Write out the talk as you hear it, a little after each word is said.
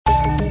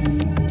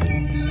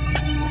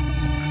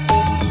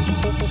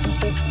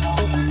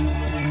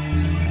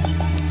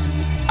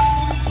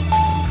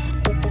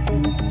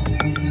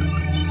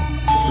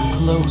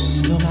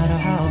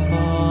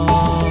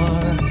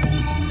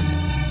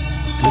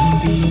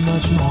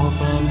much more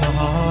from the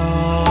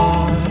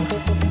heart.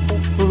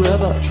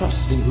 Forever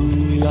trusting who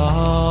we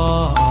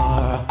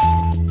are,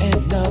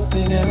 and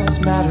nothing else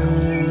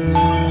matters.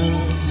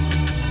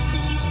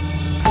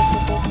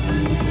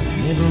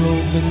 Never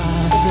opened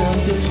myself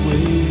this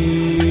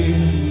way.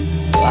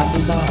 Life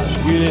is ours,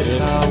 we live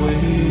it our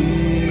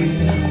way.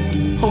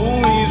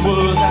 All these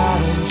words I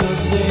don't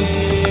just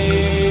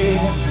say,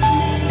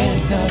 and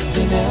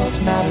nothing else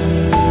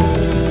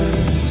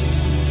matters.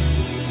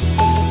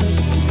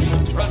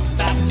 Trust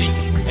I seek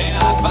and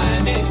I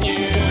find in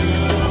you.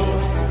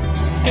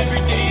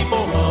 Every day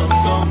for us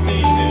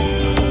something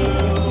new.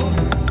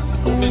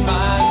 Open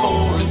mind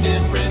for a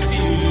different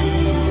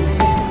view,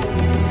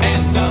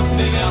 and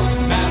nothing else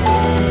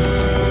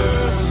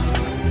matters.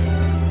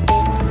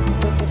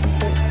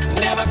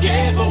 Never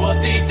care for what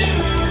they do,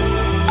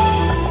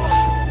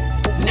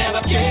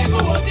 never care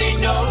for what they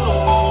know.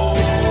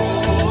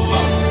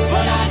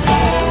 But I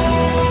know,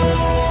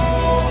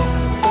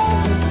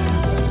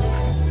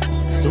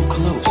 so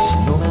close,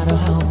 no matter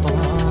how far.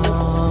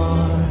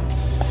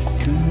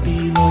 Couldn't be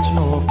much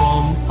more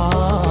from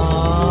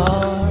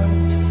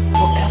heart.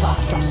 Forever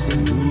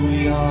trusting who we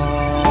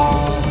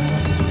are,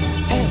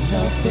 and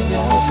nothing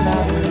else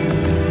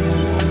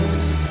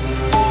matters.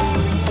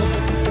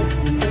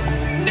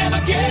 Never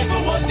care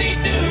for what they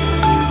do,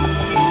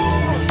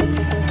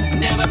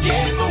 never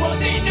care for what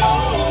they know.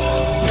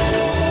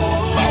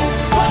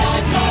 But I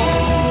know,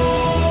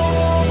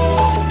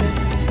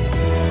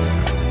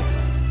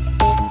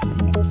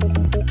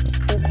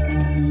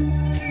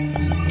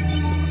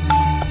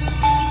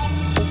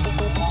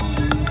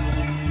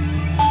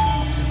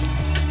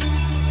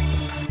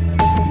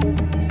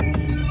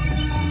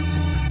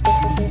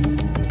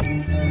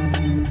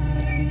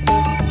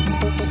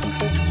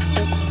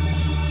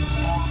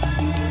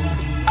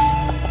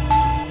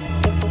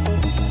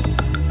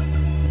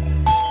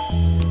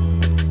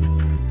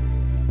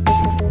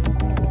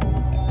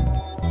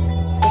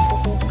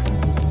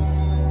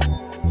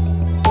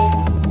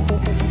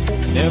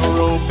 never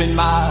opened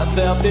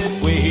myself this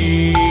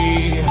way.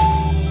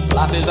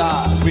 Life is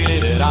ours, we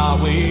live it our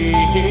way.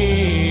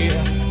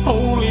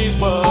 All these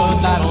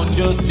words I don't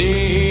just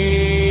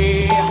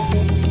say,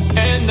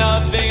 and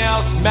nothing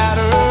else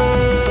matters.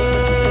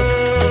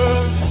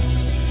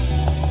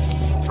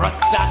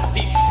 Trust I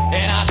seek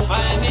and I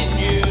find in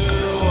you.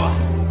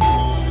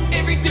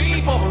 Every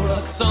day for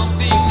us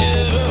something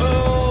new.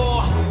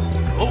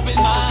 Open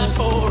mind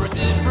for a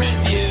different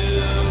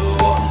view,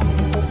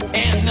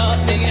 and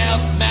nothing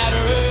else matters.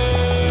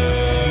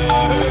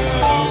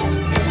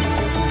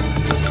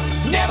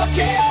 Never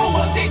care for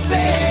what they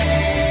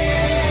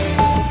say,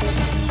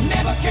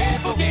 never care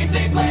for games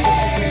they play,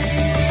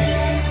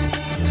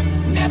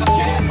 never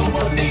care for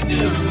what they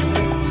do,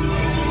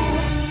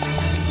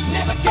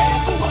 never care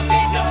for what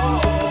they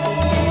know.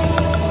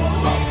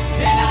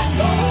 And I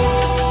know,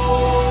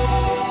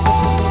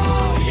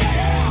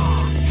 yeah.